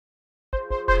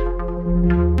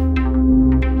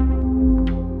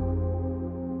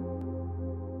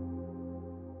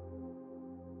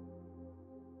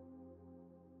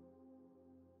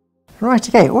Right,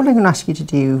 okay, all I'm going to ask you to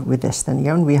do with this then,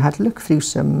 Jan, we had to look through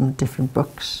some different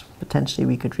books potentially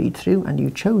we could read through, and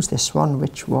you chose this one,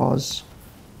 which was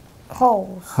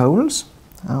Holes. Holes.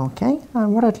 Okay,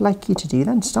 and what I'd like you to do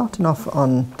then, starting off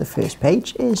on the first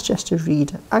page, is just to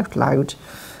read out loud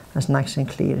as nice and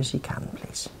clear as you can,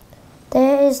 please.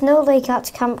 There is no lake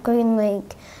at Camp Green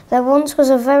Lake. There once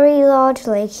was a very large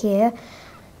lake here,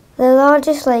 the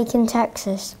largest lake in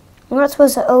Texas. That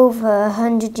was over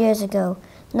 100 years ago.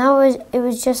 Now it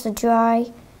was just a dry,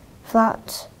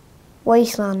 flat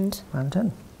wasteland. Well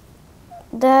done.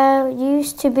 There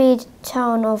used to be the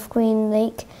town of Green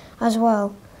Lake as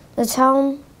well. The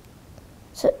town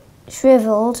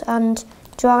shriveled and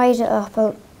dried up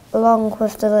along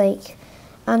with the lake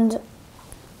and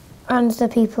the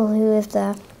people who lived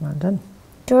there. Well done.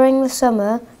 During the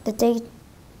summer, the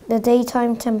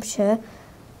daytime temperature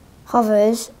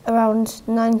hovers around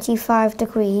 95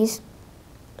 degrees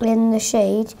in the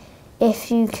shade, if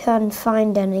you can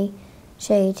find any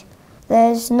shade.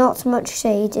 There's not much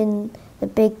shade in the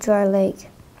big dry lake.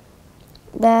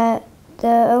 The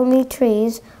only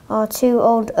trees are 2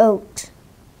 old oaks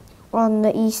on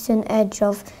the eastern edge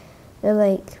of the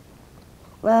lake.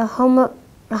 A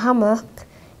hammock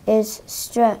is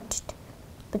stretched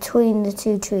between the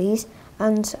 2 trees,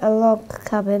 and a log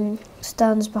cabin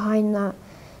stands behind that.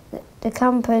 The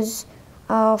campers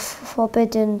are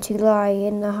forbidden to lie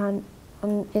in the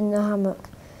hammock.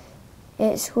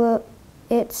 It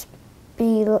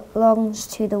belongs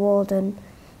to the warden.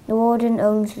 The warden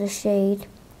owns the shade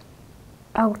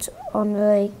out on the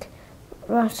lake.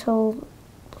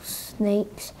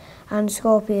 Rattlesnakes and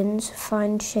scorpions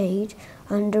find shade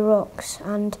under rocks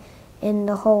and in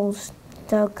the holes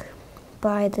dug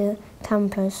by the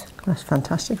campers. That's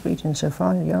fantastic reading so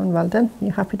far, Jan. Well done.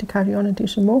 You happy to carry on and do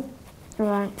some more?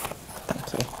 Right.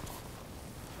 Thank you.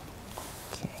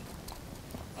 Okay.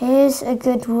 Here's a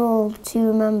good rule to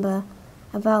remember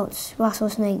about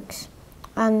rattlesnakes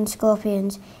and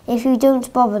scorpions. If you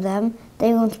don't bother them,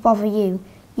 they won't bother you,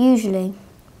 usually.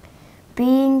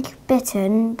 Being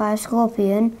bitten by a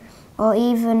scorpion or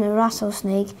even a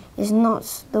rattlesnake is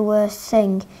not the worst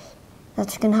thing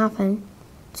that can happen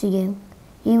to you.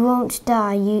 You won't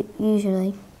die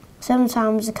usually.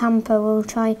 Sometimes a camper will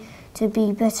try to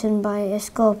be bitten by a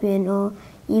scorpion or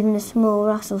even a small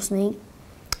rattlesnake.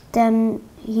 Then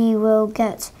he will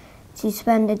get to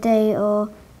spend a day or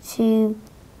two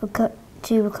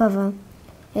to recover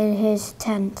in his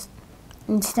tent,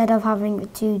 instead of having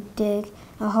to dig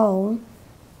a hole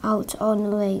out on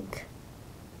the lake.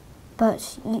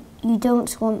 But you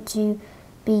don't want to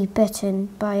be bitten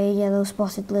by a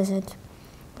yellow-spotted lizard.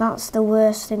 That's the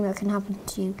worst thing that can happen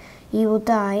to you. You will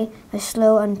die a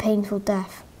slow and painful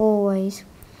death, always.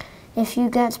 If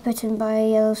you get bitten by a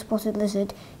yellow-spotted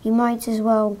lizard, you might as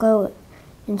well go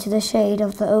into the shade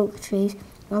of the oak trees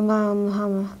and lie on the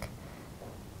hammock.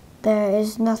 There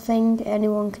is nothing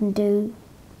anyone can do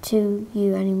to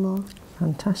you anymore.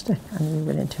 Fantastic. And you're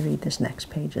willing to read this next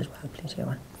page as well, please,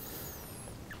 Johan.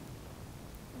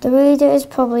 The reader is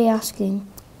probably asking,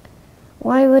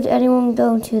 why would anyone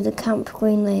go to the Camp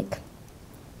Green Lake?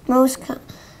 Most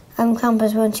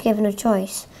campers weren't given a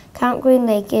choice. Camp Green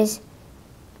Lake is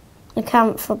a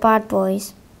camp for bad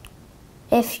boys.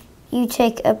 If you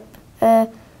take a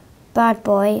bad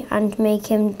boy and make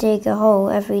him dig a hole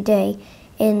every day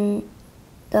in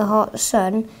the hot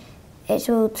sun, it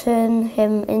will turn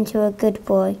him into a good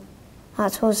boy.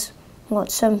 That was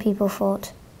what some people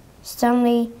thought.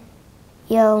 Stanley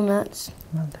Yellnuts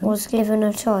was given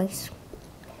a choice.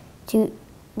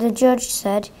 The judge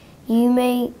said, you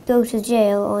may go to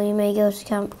jail or you may go to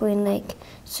Camp Green Lake.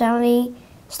 Stanley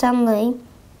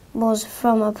was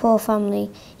from a poor family.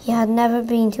 He had never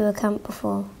been to a camp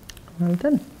before. Well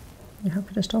done. You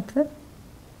happy to stop there?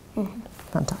 Mm-hmm.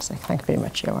 Fantastic. Thank you very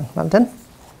much, Johan. Well done.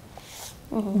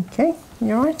 Mm-hmm. Okay,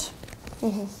 you all right?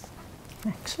 Mm-hmm.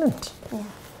 Excellent. Yeah.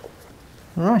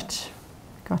 Right.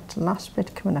 Got the last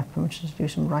bit coming up, and we'll just do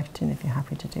some writing if you're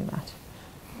happy to do that.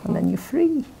 And then you're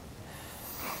free.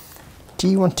 Do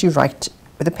you want to write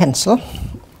with a pencil?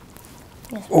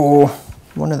 Yes. Or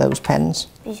one of those pens?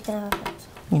 He's going to have a pencil.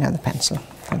 You know the pencil.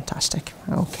 Fantastic.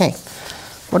 Okay.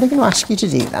 What I'm going to ask you to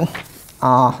do then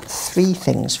are 3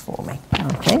 things for me.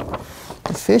 Okay.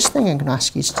 The first thing I'm going to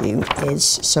ask you to do is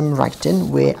some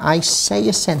writing where I say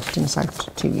a sentence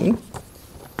out to you.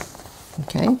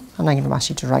 Okay. And I'm going to ask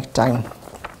you to write down,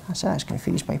 I said I was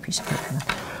confused by a piece of paper there,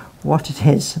 what it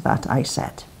is that I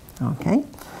said. Okay.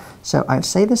 So I'll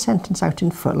say the sentence out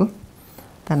in full,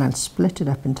 then I'll split it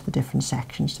up into the different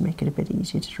sections to make it a bit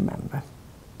easier to remember.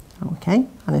 Okay,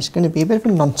 and it's going to be a bit of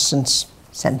a nonsense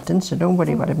sentence, so don't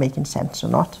worry about it making sense or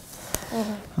not.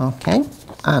 Okay,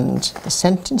 and the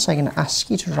sentence I'm going to ask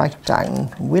you to write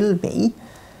down will be,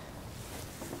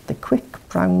 the quick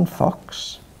brown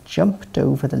fox jumped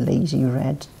over the lazy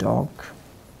red dog.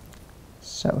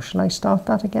 So shall I start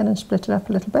that again and split it up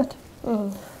a little bit?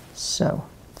 So,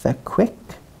 the quick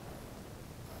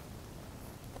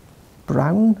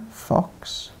brown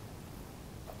fox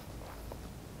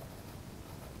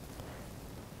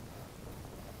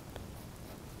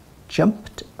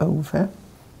jumped over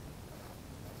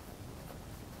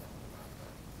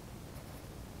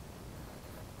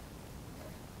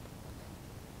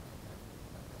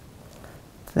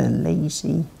the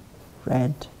lazy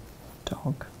red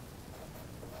dog.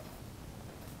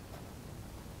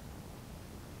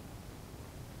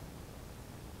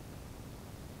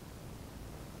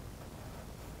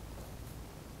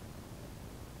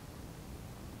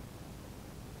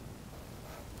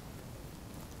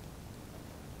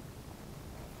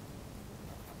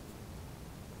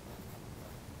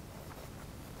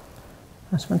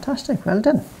 That's fantastic, well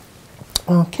done.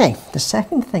 Okay, the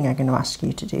second thing I'm going to ask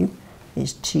you to do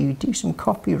is to do some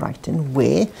copywriting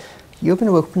where you're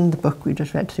going to open the book we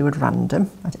just read through at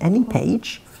random at any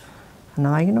page, and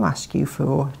I'm going to ask you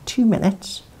for 2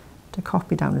 minutes to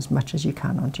copy down as much as you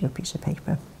can onto your piece of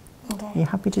paper. Okay. Are you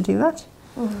happy to do that?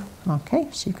 Okay,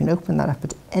 so you can open that up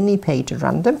at any page at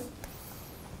random.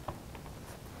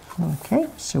 Okay,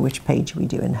 so which page are we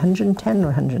doing, 110 or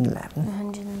 111?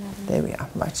 111. There we are.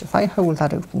 Right, so if I hold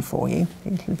that open for you, a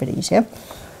little bit easier.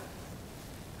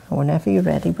 And whenever you're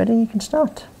ready, buddy, you can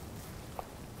start.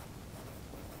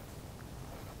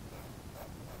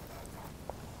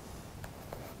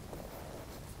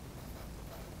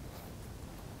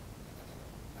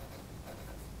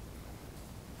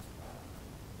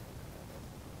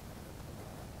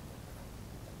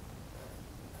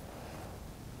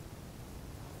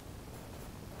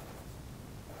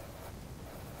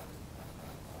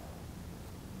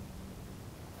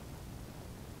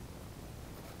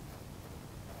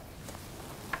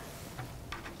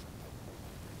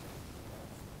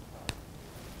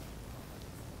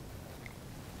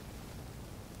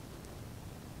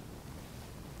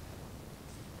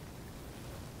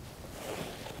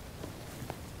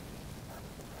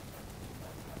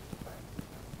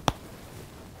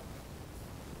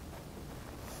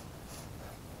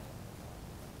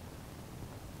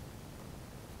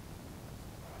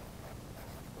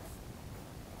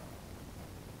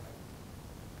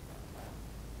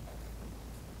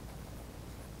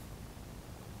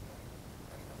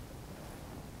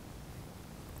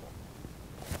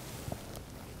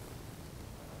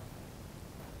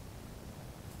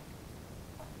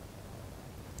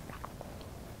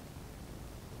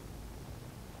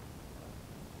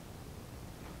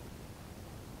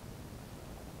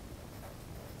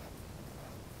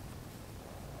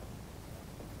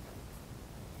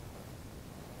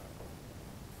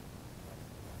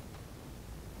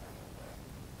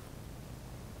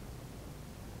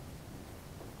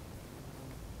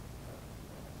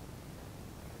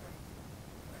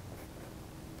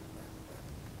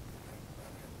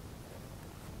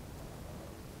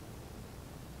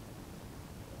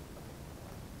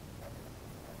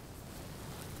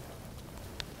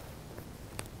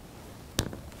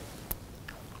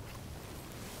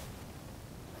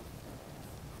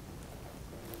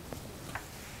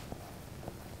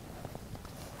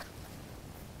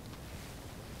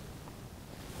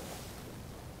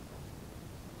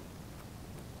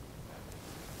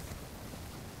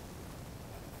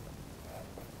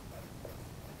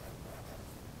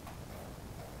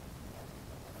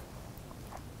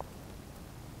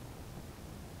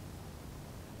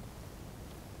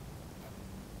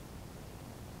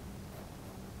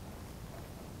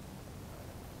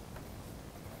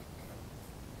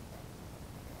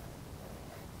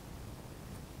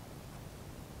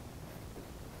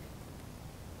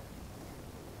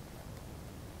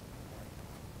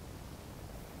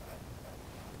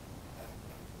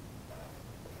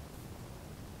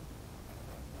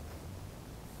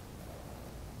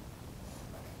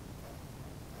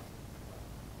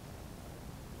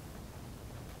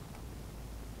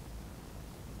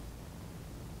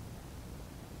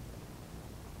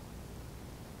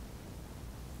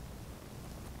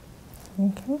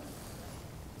 Okay.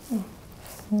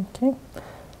 Okay.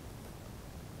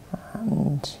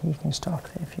 And you can start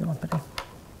there if you want, buddy.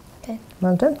 Okay.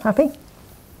 Well done. Happy?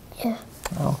 Yeah.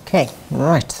 Okay.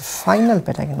 Right. The final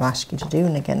bit I'm going to ask you to do,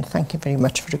 and again, thank you very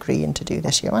much for agreeing to do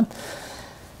this, Johan.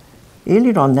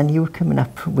 Earlier on then you were coming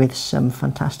up with some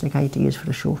fantastic ideas for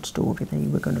a short story that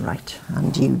you were going to write,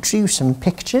 and you drew some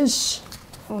pictures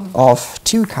of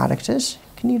 2 characters.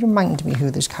 Can you remind me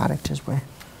who those characters were?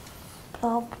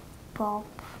 Bob, Bob,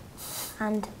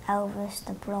 and Elvis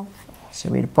the blobfish. So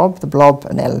we had Bob the Blob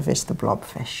and Elvis the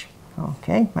blobfish.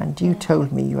 Okay, and you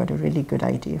told me you had a really good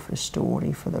idea for a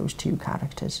story for those two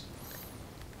characters.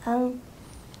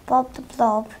 Bob the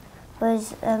Blob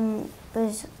was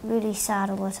really sad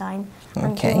all the time,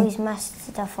 and he always messed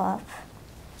stuff up.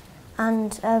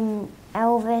 And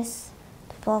Elvis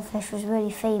the blobfish was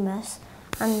really famous,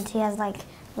 and he had like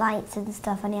lights and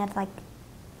stuff, and he had like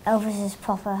Elvis's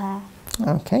proper hair.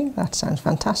 Okay, that sounds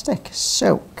fantastic.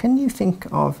 So, can you think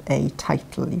of a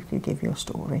title you could give your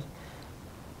story?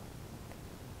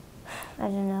 I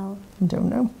don't know. You don't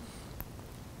know?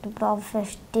 The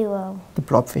Blobfish Duo. The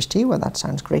Blobfish Duo, that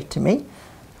sounds great to me.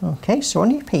 Okay, so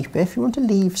on your paper, if you want to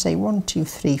leave, say, 1, 2,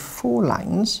 3, 4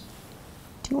 lines,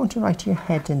 do you want to write your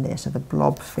head in there, so the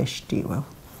Blobfish Duo?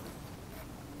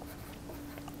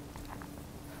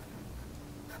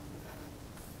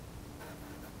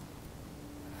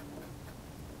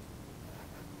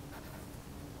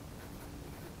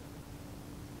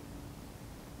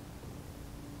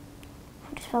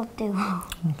 How do you spell duo?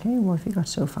 Okay, what have you got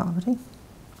so far, buddy?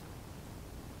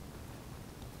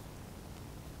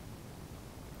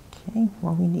 Okay,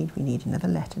 what we need another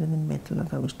letter in the middle of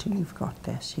those two. You've got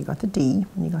this. You got the D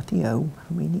and you got the O,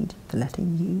 and we need the letter U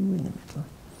in the middle.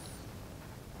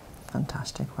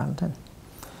 Fantastic, well done.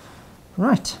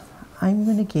 Right, I'm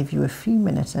going to give you a few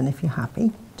minutes, and if you're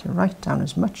happy, to write down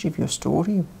as much of your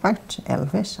story about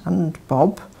Elvis and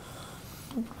Bob,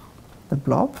 the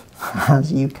Blob,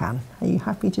 as you can. Are you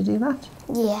happy to do that?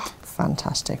 Yeah.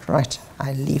 Fantastic, right.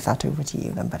 I'll leave that over to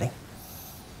you then, buddy.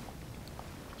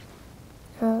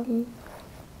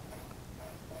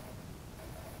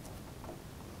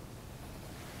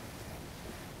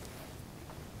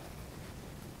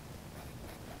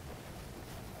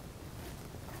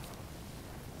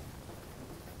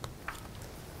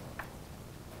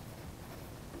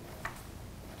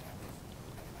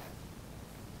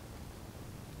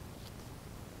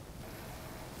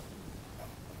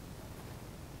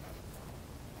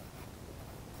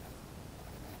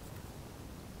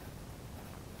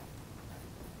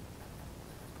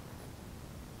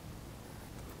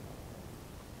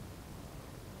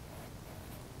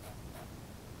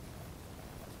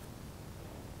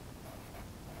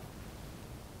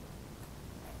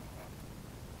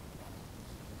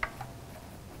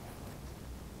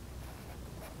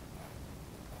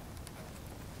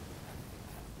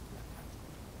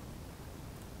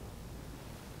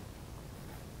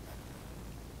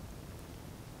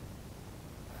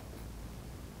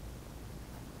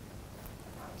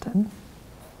 Done.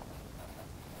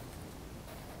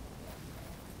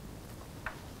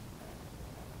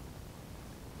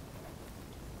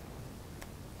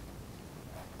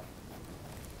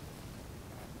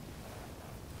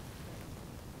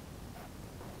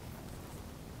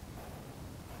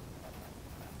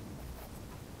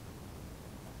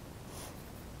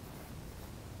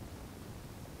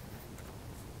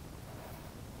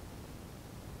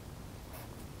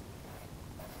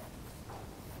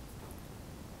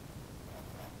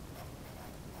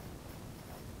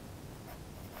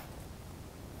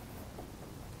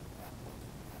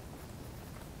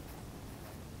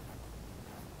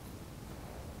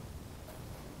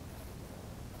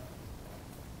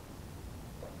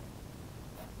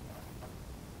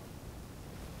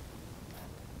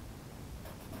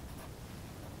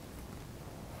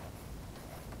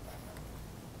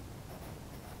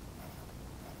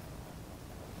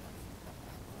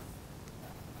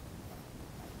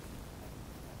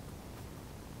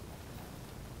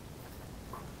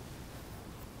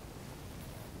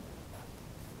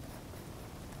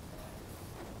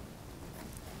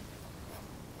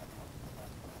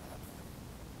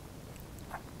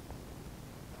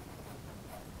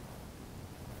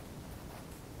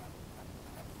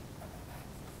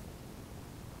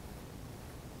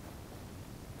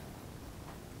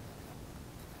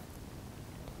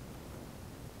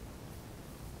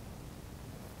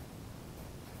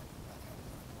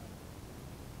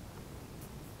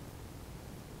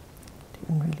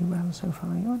 Doing really well so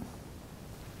far, you on?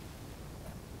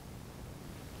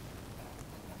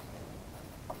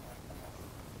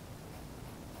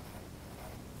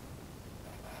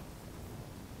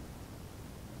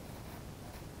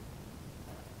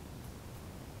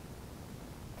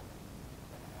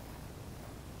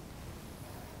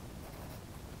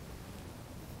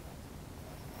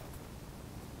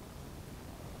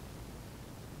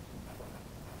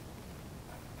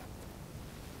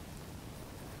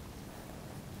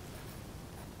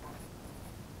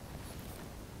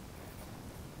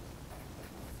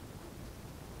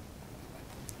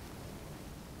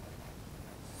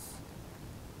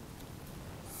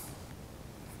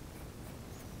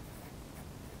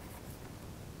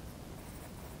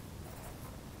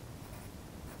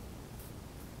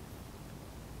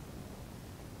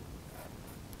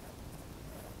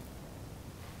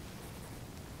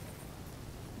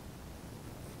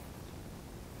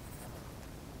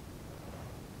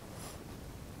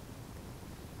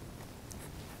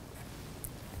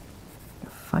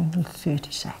 final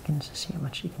 30 seconds to see how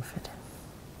much you can fit in.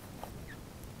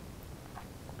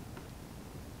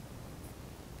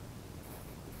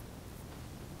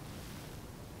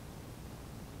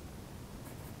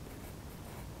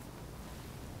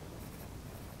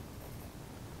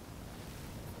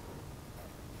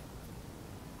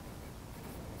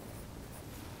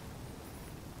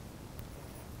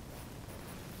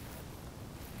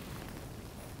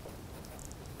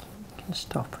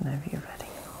 Stop whenever you're ready.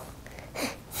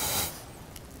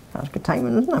 That was good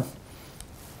timing, wasn't it?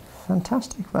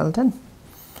 Fantastic, well done.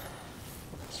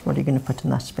 So what are you going to put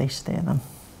in that space there then?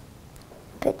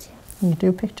 Picture. Can you do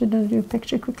a picture? Do you do a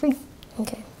picture quickly?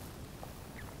 Okay.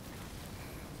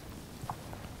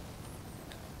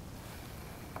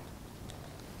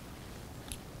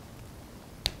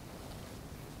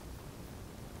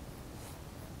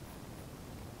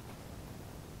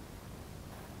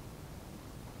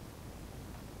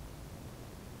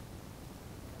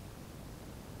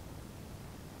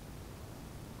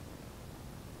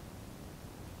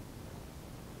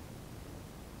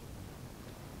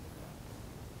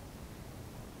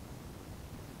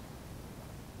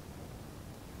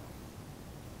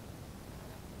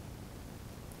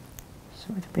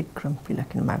 So with a big grumpy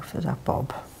looking mouth, is that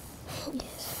Bob?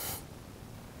 Yes.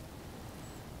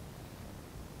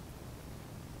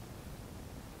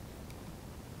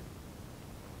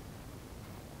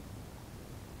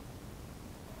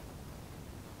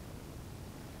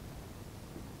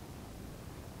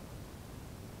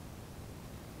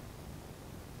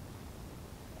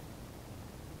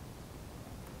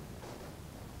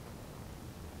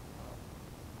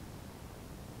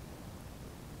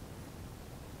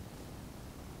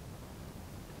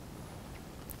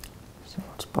 So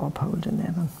what's Bob holding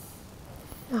there then?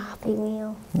 A happy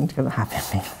meal. He's got a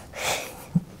happy meal.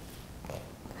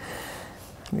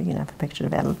 We can have a picture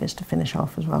of Elvis to finish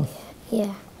off as well.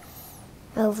 Yeah.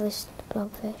 Elvis the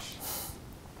blobfish.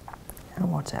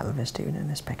 And what's Elvis doing in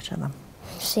this picture then?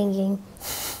 Singing.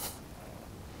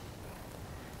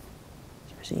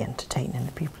 Is he entertaining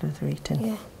the people that are eating?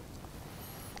 Yeah.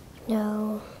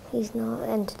 No, he's not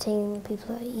entertaining the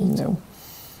people that are eating. No.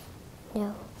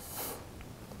 No.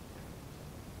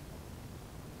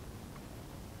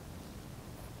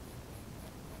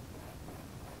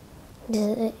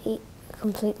 This is a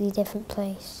completely different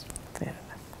place. Fair enough.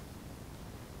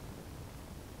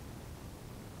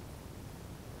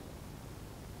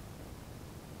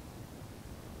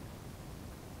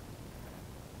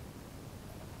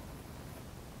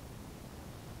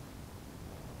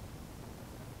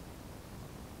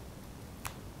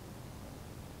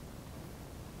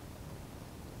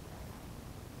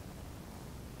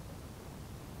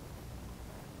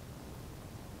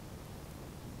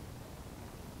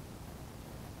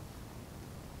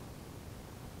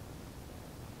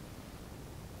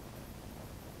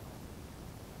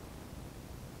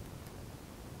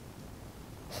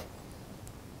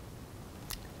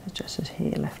 There's just his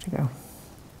hair left to go.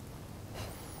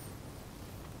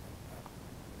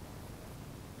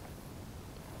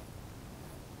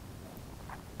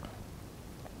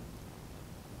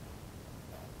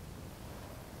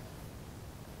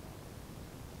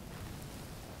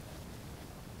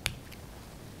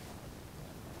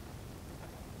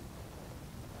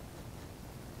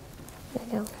 There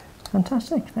you go.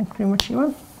 Fantastic, thank you very much,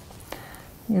 Ewan.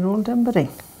 You're all done, buddy.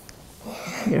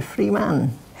 You're a free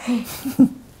man.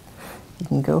 You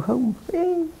can go home.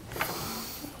 Yay.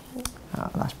 Oh,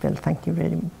 that's Bill. Thank you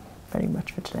very, very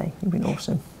much for today. You've been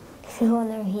awesome. If you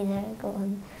want to read it, go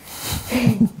on.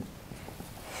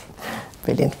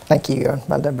 Brilliant. Thank you, Ewan.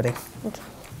 Well done, buddy. Okay.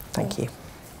 Thank you.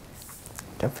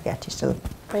 Don't forget, you're still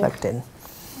plugged in.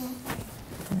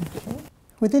 Okay.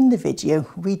 Within the video,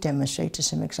 we demonstrated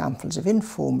some examples of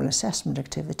informal assessment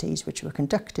activities which were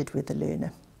conducted with the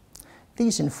learner.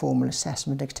 These informal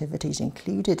assessment activities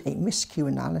included a miscue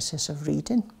analysis of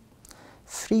reading,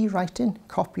 free writing,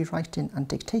 copywriting and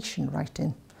dictation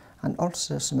writing, and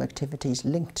also some activities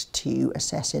linked to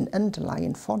assessing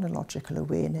underlying phonological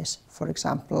awareness, for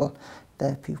example,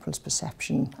 the pupil's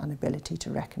perception and ability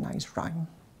to recognise rhyme.